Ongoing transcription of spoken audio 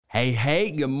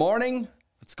Hey, good morning.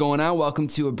 What's going on? Welcome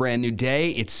to a brand new day.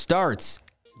 It starts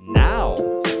now.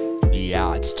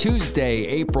 Yeah, it's Tuesday,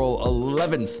 April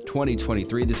 11th,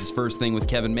 2023. This is First Thing with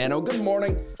Kevin Mano. Good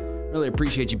morning. Really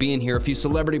appreciate you being here. A few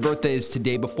celebrity birthdays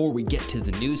today before we get to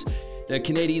the news. The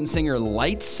Canadian singer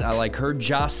Lights, I like her.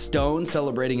 Joss Stone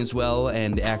celebrating as well,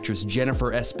 and actress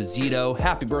Jennifer Esposito.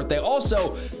 Happy birthday.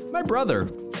 Also, my brother,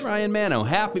 Ryan Mano.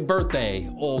 Happy birthday,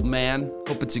 old man.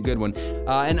 Hope it's a good one.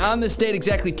 And on this date,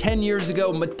 exactly 10 years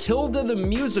ago, Matilda the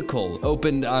Musical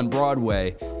opened on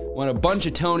Broadway. Won a bunch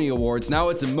of Tony Awards. Now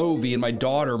it's a movie, and my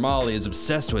daughter, Molly, is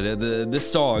obsessed with it. This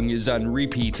song is on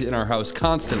repeat in our house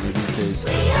constantly these days.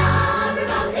 We are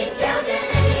revolting children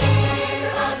living in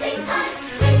revolting times.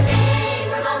 We sing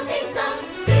revolting songs,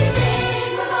 we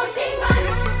sing revolting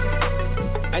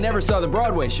rhymes. I never saw the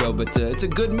Broadway show, but it's a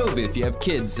good movie. If you have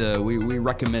kids, we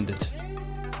recommend it.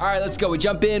 All right, let's go. We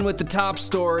jump in with the top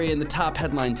story, and the top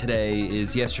headline today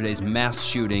is yesterday's mass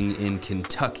shooting in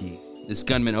Kentucky. This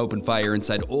gunman opened fire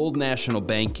inside Old National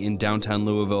Bank in downtown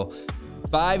Louisville.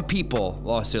 5 people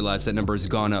lost their lives. That number has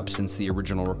gone up since the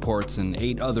original reports, and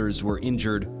 8 others were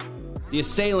injured. The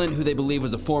assailant, who they believe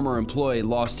was a former employee,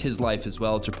 lost his life as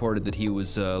well. It's reported that he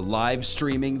was live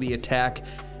streaming the attack.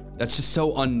 That's just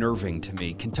so unnerving to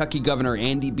me. Kentucky Governor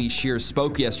Andy Beshear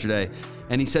spoke yesterday,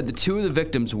 and he said the 2 of the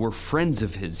victims were friends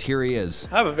of his. Here he is.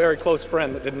 I have a very close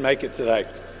friend that didn't make it today.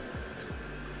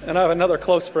 And I have another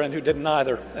close friend who didn't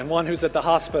either, and one who's at the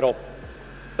hospital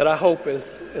that I hope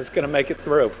is going to make it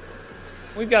through.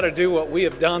 We've got to do what we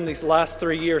have done these last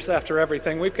 3 years after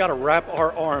everything. We've got to wrap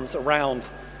our arms around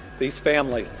these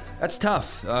families. That's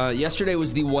tough. Yesterday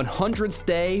was the 100th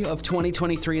day of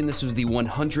 2023, and this was the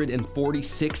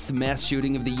 146th mass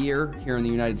shooting of the year here in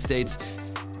the United States.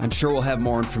 I'm sure we'll have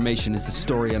more information as the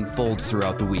story unfolds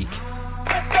throughout the week.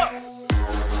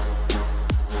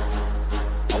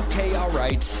 Okay, all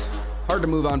right. Hard to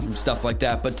move on from stuff like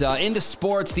that, but into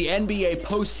sports. The NBA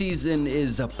postseason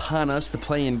is upon us. The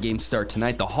play-in games start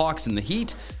tonight. The Hawks and the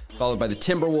Heat, followed by the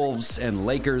Timberwolves and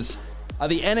Lakers.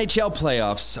 The NHL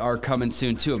playoffs are coming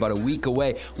soon, too, about a week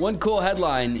away. One cool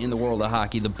headline in the world of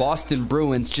hockey: the Boston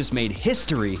Bruins just made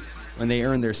history when they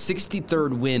earned their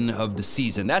 63rd win of the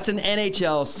season. That's an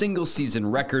NHL single-season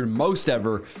record, most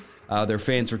ever. Their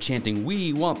fans were chanting,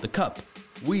 "We want the cup.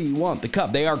 We want the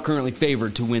cup." They are currently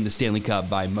favored to win the Stanley Cup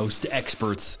by most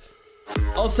experts.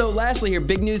 Also, lastly here,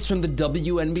 big news from the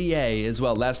WNBA as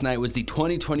well. Last night was the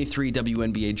 2023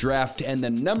 WNBA draft, and the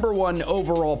number 1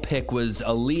 overall pick was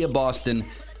Aaliyah Boston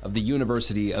of the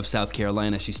University of South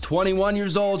Carolina. She's 21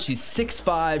 years old. She's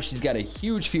 6'5". She's got a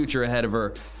huge future ahead of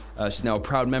her. She's now a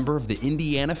proud member of the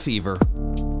Indiana Fever.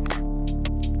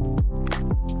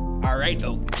 All right,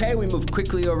 okay, we move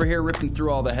quickly over here, ripping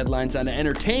through all the headlines on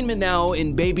entertainment now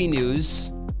in baby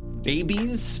news.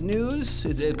 Babies news?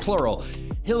 It's plural.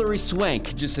 Hilary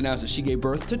Swank just announced that she gave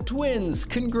birth to twins.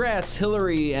 Congrats,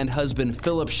 Hilary and husband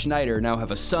Philip Schneider now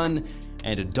have a son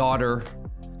and a daughter.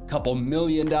 Couple $1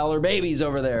 million babies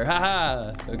over there.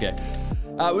 Haha. Okay.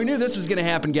 We knew this was going to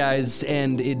happen, guys,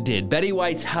 and it did. Betty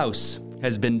White's house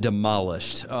has been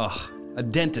demolished. Ugh. A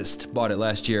dentist bought it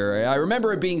last year. I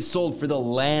remember it being sold for the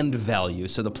land value,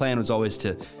 so the plan was always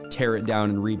to tear it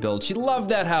down and rebuild. She loved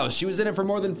that house. She was in it for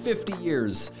more than 50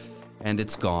 years, and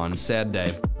it's gone. Sad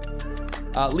day.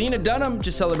 Lena Dunham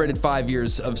just celebrated 5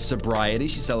 years of sobriety.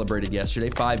 She celebrated yesterday,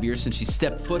 5 years since she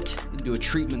stepped foot into a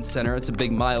treatment center. It's a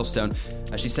big milestone.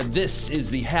 She said this is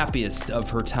the happiest of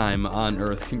her time on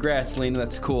Earth. Congrats, Lena.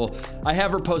 That's cool. I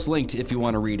have her post linked if you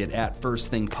want to read it at First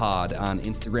Thing Pod on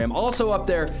Instagram. Also up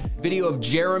there, video of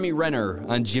Jeremy Renner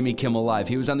on Jimmy Kimmel Live.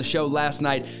 He was on the show last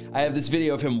night. I have this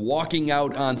video of him walking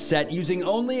out on set using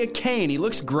only a cane. He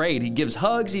looks great. He gives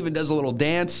hugs, even does a little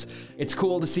dance. It's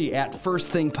cool to see at First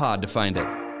Thing Pod to find it.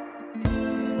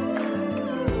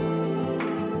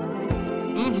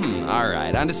 All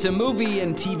right, on to some movie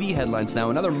and TV headlines now.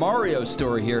 Another Mario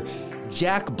story here.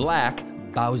 Jack Black,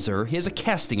 Bowser, he has a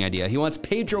casting idea. He wants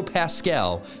Pedro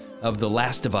Pascal of The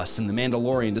Last of Us and The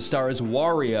Mandalorian to star as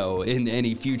Wario in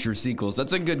any future sequels.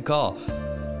 That's a good call.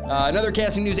 Another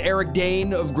casting news, Eric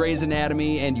Dane of Grey's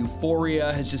Anatomy and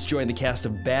Euphoria has just joined the cast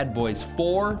of Bad Boys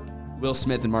 4. Will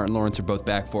Smith and Martin Lawrence are both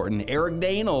back for it, and Eric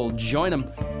Dane will join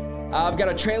them. I've got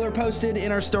a trailer posted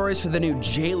in our stories for the new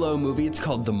J-Lo movie. It's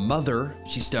called The Mother.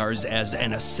 She stars as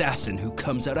an assassin who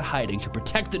comes out of hiding to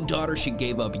protect the daughter she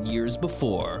gave up years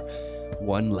before.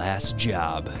 One last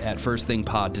job at First Thing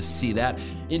Pod to see that.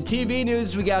 In TV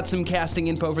news, we got some casting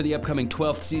info for the upcoming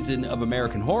 12th season of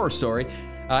American Horror Story.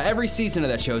 Every season of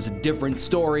that show is a different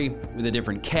story with a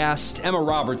different cast. Emma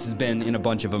Roberts has been in a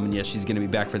bunch of them, and yes, she's going to be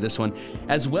back for this one,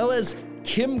 as well as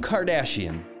Kim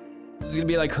Kardashian. This is going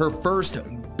to be like her first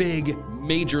big,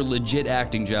 major, legit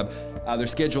acting job. They're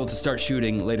scheduled to start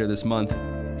shooting later this month.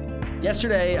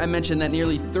 Yesterday, I mentioned that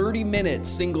nearly 30-minute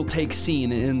single-take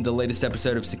scene in the latest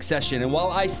episode of Succession, and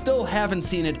while I still haven't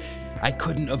seen it, I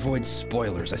couldn't avoid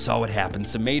spoilers. I saw what happened.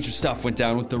 Some major stuff went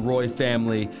down with the Roy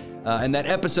family, and that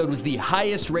episode was the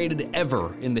highest rated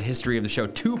ever in the history of the show.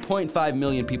 2.5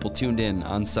 million people tuned in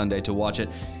on Sunday to watch it,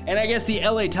 and I guess the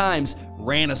LA Times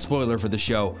ran a spoiler for the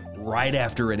show right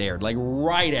after it aired, like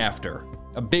right after.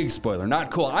 A big spoiler, not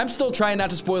cool. I'm still trying not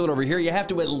to spoil it over here. You have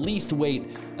to at least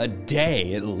wait a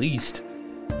day, at least.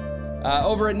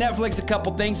 Over at Netflix, a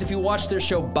couple things. If you watch their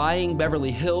show Buying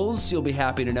Beverly Hills, you'll be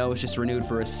happy to know it's just renewed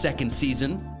for a second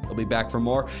season. They'll be back for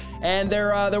more. And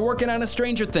they're working on a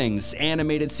Stranger Things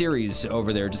animated series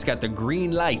over there. Just got the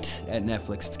green light at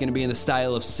Netflix. It's going to be in the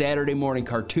style of Saturday morning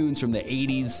cartoons from the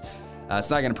 80s. It's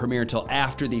not going to premiere until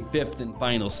after the 5th and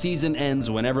final season ends,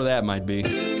 whenever that might be.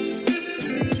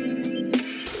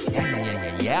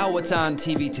 Yeah, what's on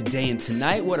TV today and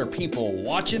tonight? What are people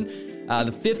watching?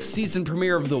 The 5th season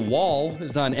premiere of The Wall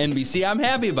is on NBC. I'm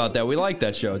happy about that. We like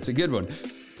that show. It's a good one.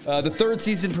 The 3rd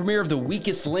season premiere of The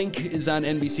Weakest Link is on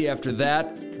NBC after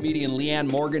that. Comedian Leanne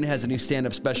Morgan has a new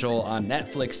stand-up special on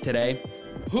Netflix today.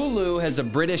 Hulu has a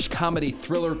British comedy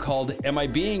thriller called Am I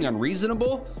Being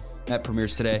Unreasonable? That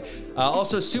premieres today.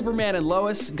 Also, Superman and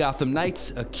Lois, Gotham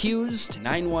Knights, Accused,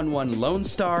 911 Lone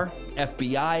Star,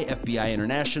 FBI, FBI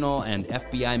International, and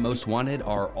FBI Most Wanted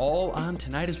are all on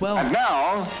tonight as well. And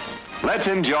now, let's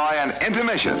enjoy an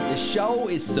intermission. The show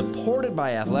is supported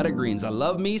by Athletic Greens. I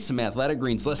love me some Athletic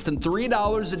Greens. Less than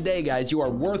 $3 a day, guys. You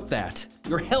are worth that.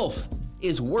 Your health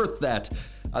is worth that.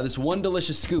 This one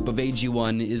delicious scoop of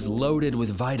AG1 is loaded with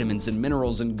vitamins and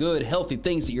minerals and good, healthy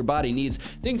things that your body needs,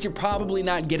 things you're probably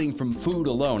not getting from food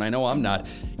alone. I know I'm not.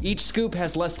 Each scoop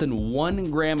has less than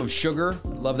 1 gram of sugar.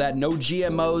 Love that. No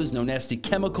GMOs, no nasty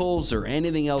chemicals or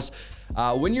anything else.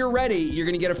 When you're ready, you're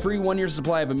going to get a free 1-year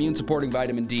supply of immune-supporting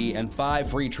vitamin D and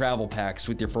 5 free travel packs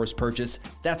with your first purchase.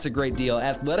 That's a great deal.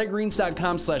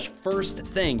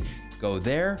 athleticgreens.com/firstthing. Go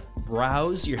there,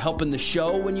 browse. You're helping the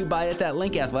show when you buy at that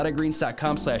link,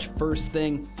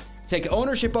 athleticgreens.com/firstthing. Take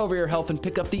ownership over your health and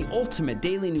pick up the ultimate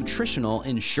daily nutritional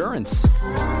insurance.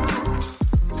 All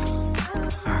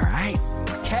right.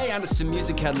 Okay, on to some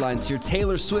music headlines here.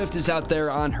 Taylor Swift is out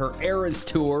there on her Eras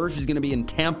tour. She's going to be in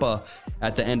Tampa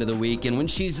at the end of the week. And when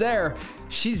she's there,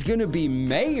 she's going to be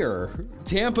mayor.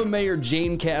 Tampa Mayor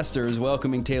Jane Castor is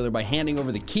welcoming Taylor by handing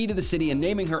over the key to the city and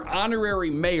naming her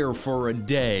honorary mayor for a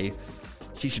day.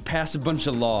 She should pass a bunch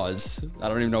of laws. I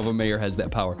don't even know if a mayor has that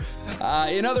power.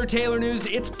 In other Taylor news,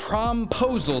 it's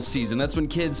promposal season. That's when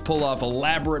kids pull off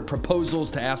elaborate proposals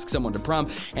to ask someone to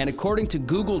prom. And according to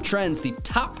Google Trends, the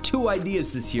top 2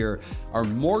 ideas this year are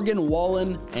Morgan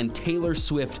Wallen and Taylor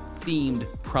Swift themed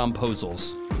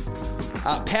promposals.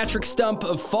 Patrick Stump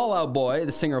of Fall Out Boy,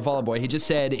 the singer of Fall Out Boy, he just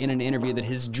said in an interview that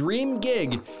his dream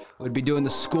gig would be doing the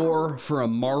score for a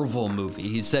Marvel movie.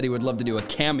 He said he would love to do a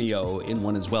cameo in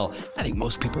one as well. I think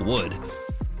most people would.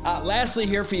 Lastly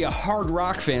here for you hard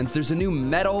rock fans, there's a new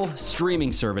metal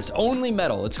streaming service, only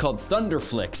metal. It's called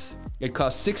Thunderflix. It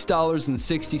costs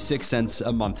 $6.66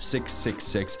 a month,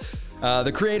 666.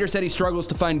 The creator said he struggles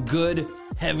to find good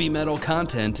heavy metal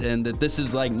content and that this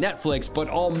is like Netflix, but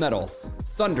all metal.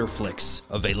 Thunderflix,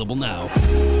 available now.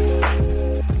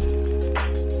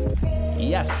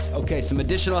 Yes, okay, some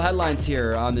additional headlines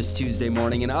here on this Tuesday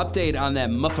morning. An update on that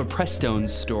mifepristone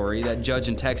story. That judge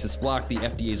in Texas blocked the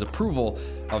FDA's approval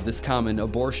of this common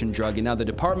abortion drug, and now the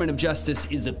Department of Justice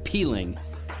is appealing.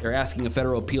 They're asking a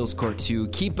federal appeals court to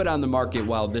keep it on the market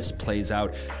while this plays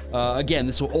out. Again,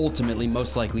 this will ultimately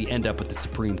most likely end up with the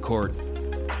Supreme Court.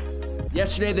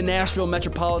 Yesterday, the Nashville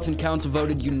Metropolitan Council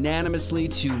voted unanimously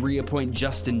to reappoint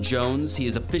Justin Jones. He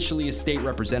is officially a state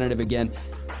representative again.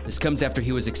 This comes after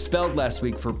he was expelled last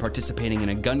week for participating in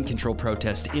a gun control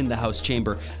protest in the House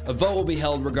chamber. A vote will be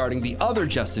held regarding the other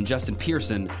Justin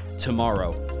Pearson,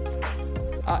 tomorrow.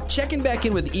 Checking back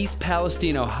in with East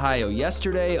Palestine, Ohio.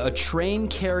 Yesterday, a train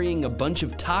carrying a bunch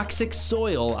of toxic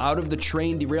soil out of the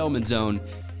train derailment zone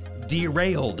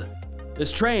derailed.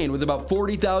 This train, with about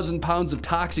 40,000 pounds of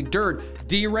toxic dirt,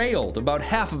 derailed. About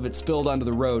half of it spilled onto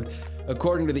the road.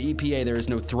 According to the EPA, there is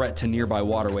no threat to nearby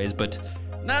waterways, but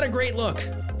not a great look.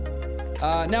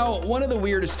 Now, one of the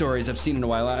weirdest stories I've seen in a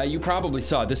while, you probably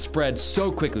saw this spread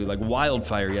so quickly, like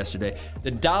wildfire yesterday.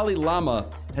 The Dalai Lama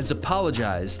has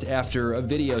apologized after a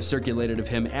video circulated of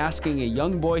him asking a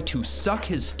young boy to suck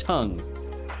his tongue.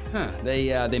 They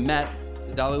met.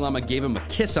 The Dalai Lama gave him a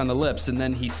kiss on the lips, and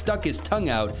then he stuck his tongue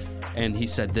out, and he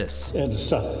said this. And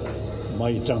suck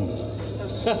my tongue.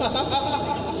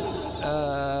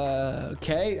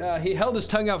 Okay, he held his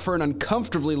tongue out for an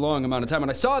uncomfortably long amount of time.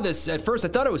 When I saw this, at first I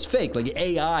thought it was fake, like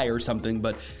AI or something,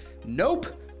 but nope,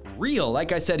 real.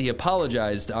 Like I said, he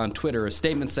apologized on Twitter. A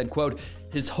statement said, quote,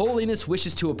 "His Holiness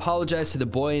wishes to apologize to the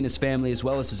boy and his family as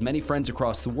well as his many friends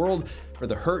across the world for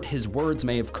the hurt his words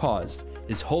may have caused.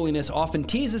 His Holiness often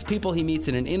teases people he meets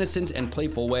in an innocent and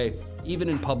playful way. Even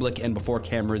in public and before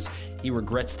cameras, he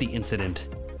regrets the incident."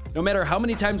 No matter how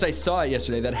many times I saw it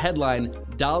yesterday, that headline,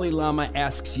 Dalai Lama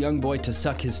asks young boy to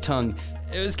suck his tongue,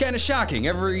 it was kind of shocking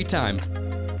every time.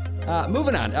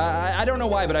 Moving on. I don't know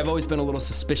why, but I've always been a little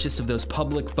suspicious of those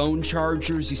public phone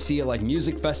chargers you see at like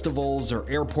music festivals or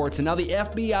airports, and now the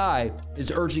FBI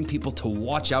is urging people to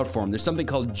watch out for them. There's something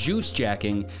called juice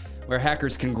jacking, where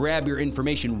hackers can grab your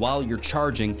information while you're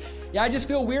charging. Yeah, I just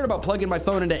feel weird about plugging my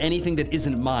phone into anything that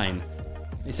isn't mine.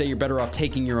 They say you're better off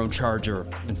taking your own charger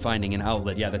and finding an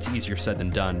outlet. Yeah, that's easier said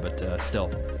than done, but still.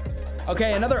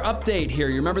 Okay, another update here.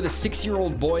 You remember the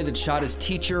 6-year-old boy that shot his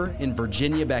teacher in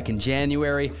Virginia back in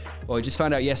January? Well, we just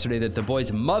found out yesterday that the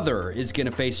boy's mother is going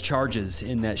to face charges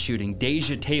in that shooting.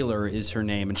 Deja Taylor is her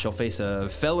name, and she'll face a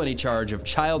felony charge of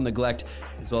child neglect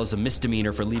as well as a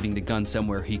misdemeanor for leaving the gun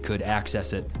somewhere he could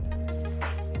access it.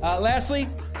 Lastly,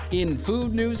 in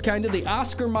food news, the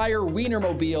Oscar Mayer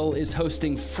Wienermobile is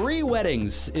hosting free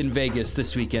weddings in Vegas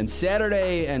this weekend,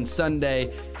 Saturday and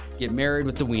Sunday. Get married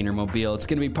with the Wienermobile. It's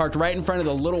going to be parked right in front of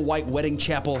the Little White Wedding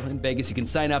Chapel in Vegas. You can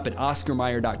sign up at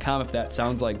OscarMayer.com if that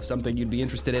sounds like something you'd be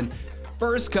interested in.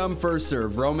 First come, first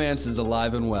serve. Romance is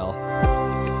alive and well.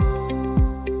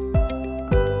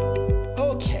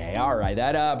 Okay, all right.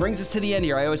 That brings us to the end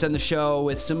here. I always end the show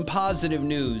with some positive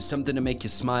news, something to make you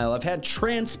smile. I've had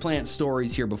transplant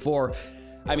stories here before.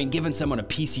 I mean, giving someone a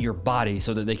piece of your body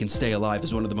so that they can stay alive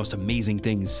is one of the most amazing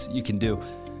things you can do.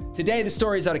 Today, the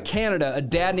story is out of Canada. A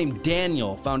dad named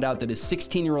Daniel found out that his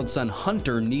 16-year-old son,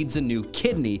 Hunter, needs a new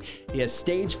kidney. He has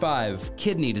stage 5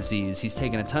 kidney disease. He's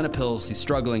taken a ton of pills. He's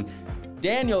struggling.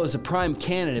 Daniel is a prime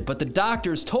candidate, but the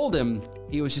doctors told him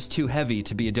he was just too heavy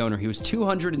to be a donor. He was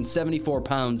 274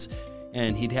 pounds,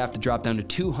 and he'd have to drop down to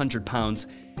 200 pounds,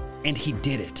 and he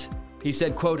did it. He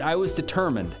said, quote, "I was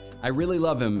determined. I really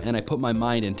love him, and I put my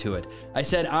mind into it. I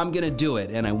said, I'm going to do it,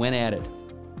 and I went at it."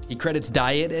 He credits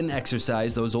diet and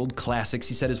exercise, those old classics.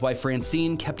 He said his wife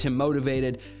Francine kept him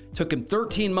motivated. Took him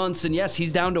 13 months, and yes,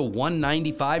 he's down to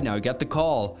 195 now. He got the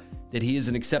call that he is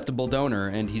an acceptable donor,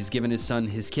 and he's given his son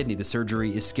his kidney. The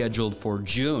surgery is scheduled for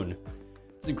June.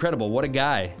 It's incredible. What a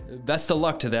guy. Best of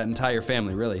luck to that entire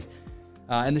family, really.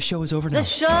 And the show is over now. The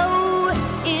show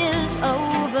is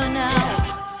over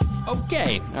now.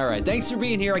 Okay. All right. Thanks for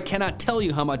being here. I cannot tell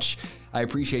you how much I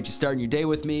appreciate you starting your day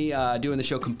with me, doing the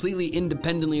show completely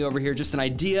independently over here. Just an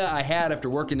idea I had after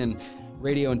working in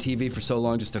radio and TV for so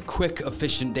long. Just a quick,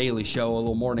 efficient daily show, a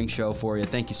little morning show for you.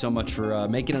 Thank you so much for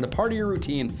making it a part of your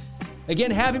routine.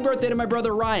 Again, happy birthday to my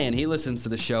brother Ryan. He listens to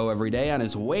the show every day on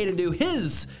his way to do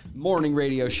his morning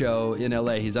radio show in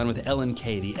LA. He's on with Ellen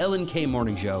K, the Ellen K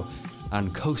Morning Show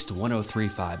on Coast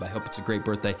 103.5. I hope it's a great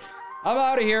birthday. I'm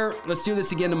out of here. Let's do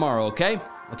this again tomorrow, okay?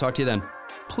 I'll talk to you then.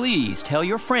 Please tell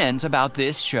your friends about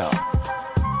this show.